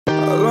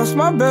I lost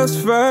my best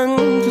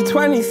friend to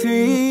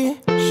 23.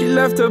 She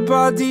left her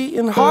body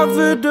and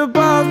hovered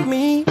above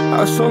me.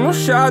 I saw no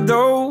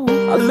shadow,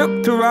 I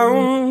looked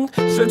around,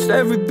 searched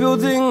every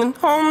building and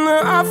home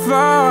that I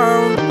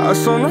found. I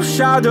saw no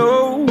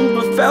shadow,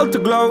 but felt a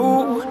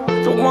glow.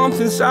 The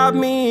warmth inside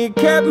me, it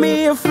kept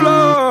me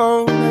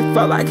afloat. It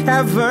felt like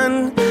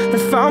heaven had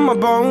found my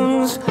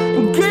bones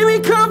and gave me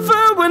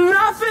comfort when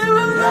I feel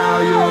alone. Now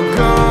you're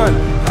gone,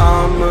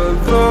 I'm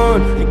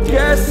alone. I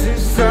guess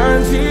it's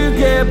time to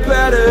get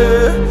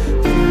better.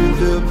 Through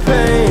the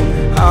pain,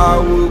 I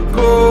will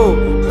go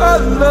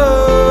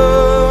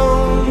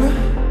alone.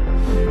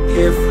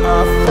 If I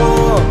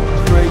fall,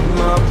 break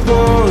my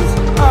bones,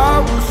 I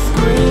will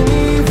scream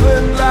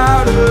even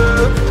louder.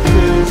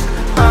 'Cause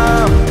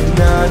I'm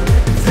not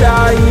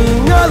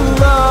dying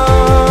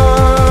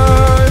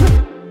alone.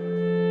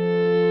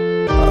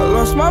 I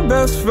lost my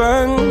best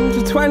friend to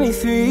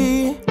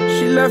 23.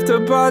 She left her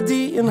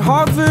body and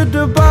hovered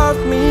above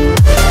me.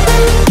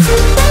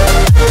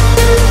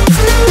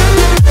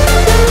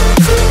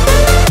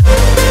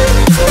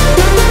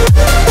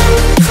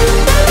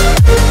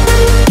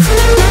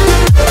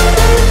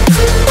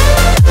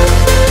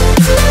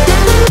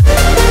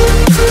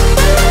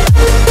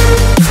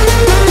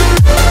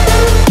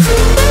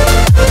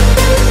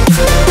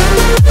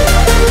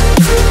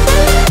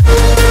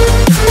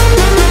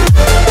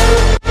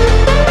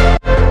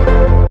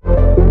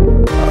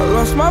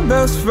 My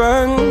best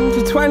friend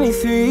to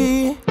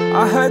 23.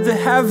 I heard the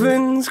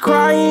heavens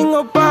crying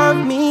above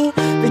me.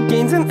 They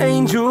gained an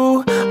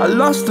angel, I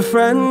lost a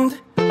friend.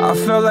 I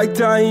felt like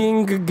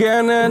dying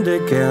again and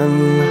again.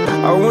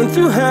 I went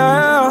through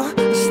hell,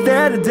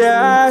 stared at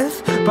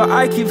death, but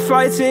I keep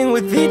fighting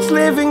with each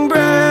living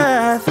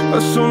breath. I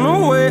saw no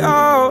way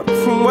out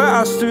from where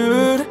I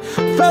stood.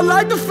 Felt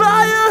like the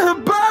fire had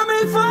burned me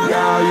through.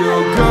 Now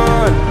you're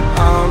gone,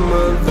 I'm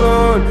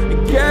alone. I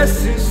guess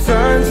it's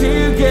time to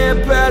get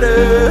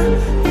better.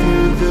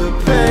 Through the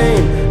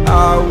pain, I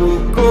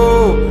will go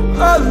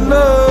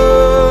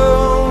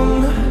alone.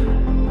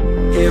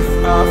 If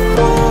I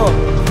fall,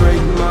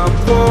 break my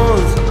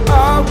bones, I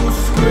will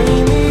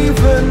scream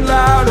even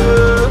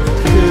louder.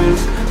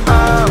 'Cause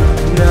I'm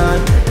not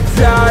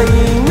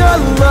dying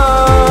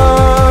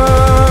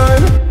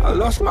alone. I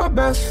lost my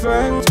best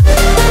friend.